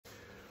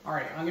All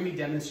right, I'm going to be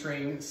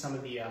demonstrating some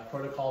of the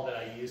protocol that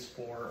I use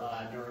for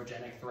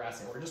neurogenic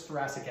thoracic, or just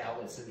thoracic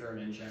outlet syndrome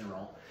in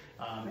general.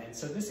 And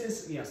so this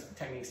is,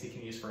 techniques you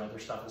can use for other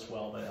stuff as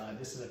well, but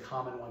this is a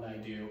common one I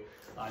do,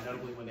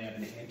 notably when they have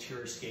an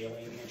anterior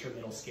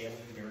middle scalene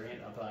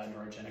variant of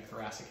neurogenic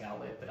thoracic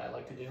outlet that I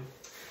like to do.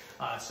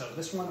 So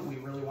this one, we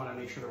really want to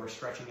make sure that we're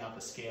stretching out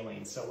the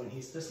scalene. So when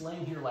he's just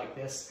laying here like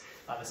this,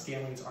 the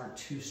scalenes aren't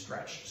too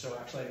stretched. So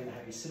actually, I'm going to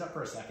have you sit up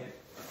for a second.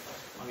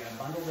 I'm going to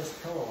bundle this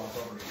pillow up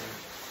over here.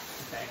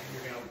 Okay,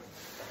 you're going to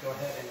go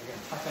ahead and you're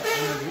going to tuck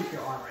that underneath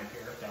your arm right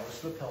here. That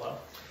was the pillow.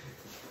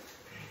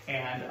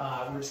 And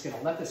we're just going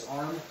to let this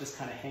arm just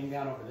kind of hang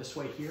down over this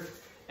way here.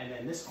 And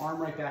then this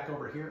arm right back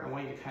over here, I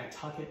want you to kind of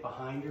tuck it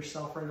behind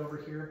yourself right over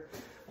here.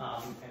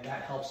 And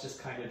that helps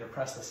just kind of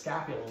depress the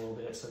scapula a little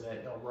bit so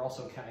that we're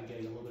also kind of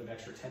getting a little bit of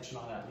extra tension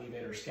on that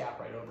levator scap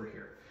right over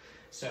here.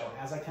 So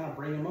as I kind of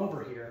bring him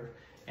over here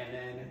and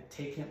then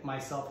take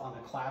myself on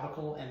the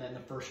clavicle and then the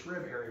first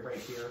rib area right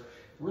here,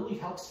 really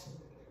helps,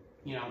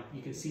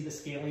 you can see the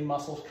scalene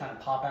muscles kind of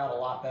pop out a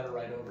lot better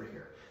right over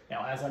here.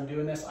 Now, as I'm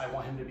doing this, I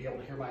want him to be able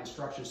to hear my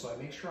instructions, so I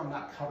make sure I'm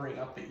not covering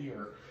up the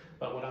ear.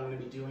 But what I'm going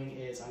to be doing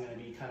is I'm going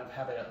to be kind of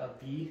having a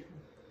V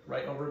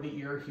right over the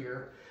ear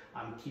here.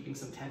 I'm keeping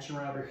some tension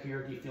right over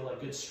here. Do you feel a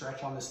good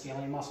stretch on the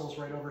scalene muscles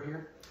right over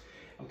here?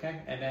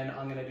 Okay, and then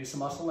I'm going to do some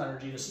muscle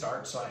energy to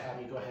start. So I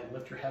have you go ahead and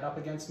lift your head up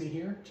against me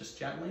here, just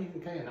gently.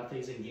 Okay, enough that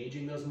he's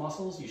engaging those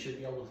muscles. You should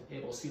be able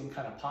to see them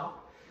kind of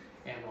pop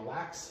and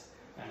relax.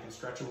 And I can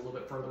stretch them a little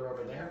bit further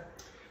over there.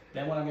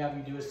 Then what I'm going to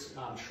have you do is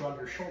shrug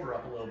your shoulder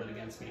up a little bit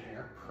against me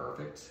here.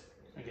 Perfect.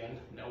 Again,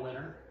 no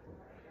winner.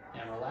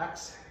 And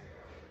relax.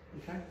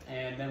 Okay,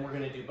 and then we're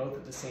going to do both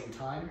at the same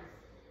time.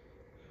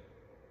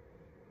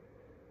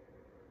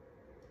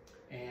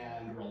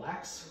 And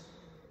relax.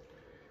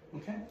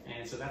 Okay,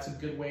 and so that's a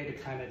good way to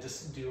kind of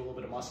just do a little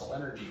bit of muscle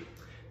energy.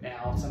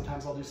 Now,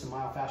 sometimes I'll do some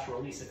myofascial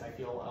release if I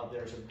feel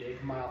there's a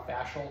big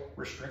myofascial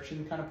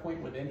restriction kind of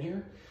point within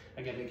here.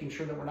 Again, making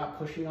sure that we're not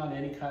pushing on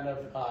any kind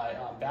of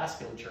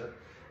vasculature.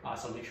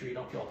 So make sure you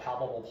don't feel a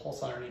palpable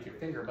pulse underneath your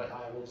finger, but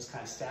I will just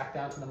kind of stack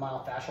down to the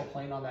myofascial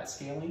plane on that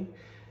scalene,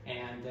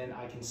 and then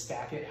I can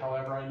stack it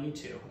however I need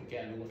to.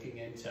 Again, looking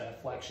into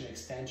flexion,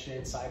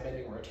 extension, side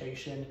bending,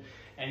 rotation,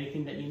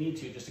 anything that you need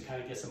to just to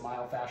kind of get some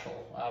myofascial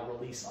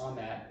release on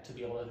that to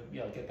be able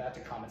to get that to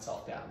calm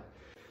itself down.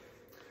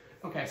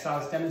 Okay, so I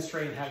was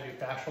demonstrating how to do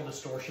fascial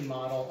distortion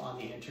model on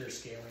the anterior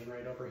scalene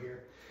right over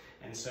here.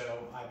 And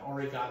so I've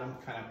already got them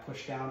kind of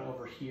pushed down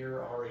over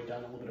here, already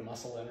done a little bit of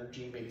muscle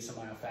energy, maybe some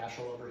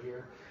myofascial over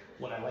here.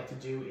 What I like to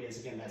do is,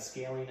 again, that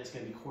scalene is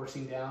going to be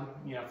coursing down,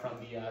 from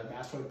the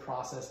mastoid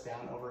process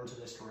down over into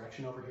this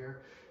direction over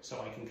here.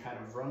 So I can kind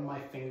of run my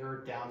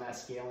finger down that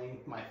scalene,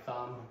 my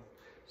thumb,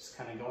 just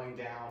kind of going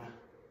down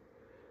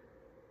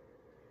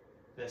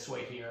this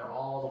way here,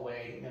 all the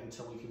way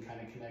until we can kind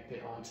of connect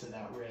it onto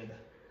that rib.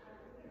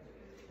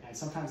 And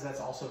sometimes that's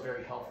also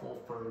very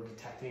helpful for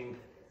detecting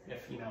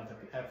if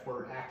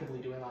we're actively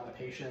doing it on the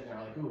patient and they're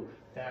like, ooh,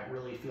 that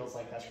really feels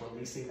like that's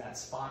releasing that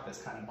spot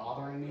that's kind of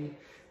bothering me.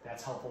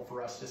 That's helpful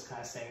for us just kind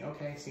of saying,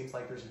 okay, seems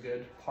like there's a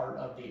good part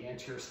of the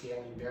anterior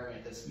scalene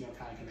variant that's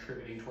kind of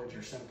contributing towards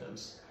your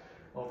symptoms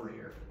over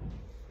here.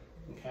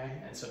 Okay,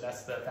 and so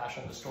that's the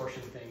fascial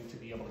distortion thing to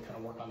be able to kind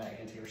of work on that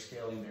anterior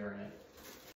scalene variant.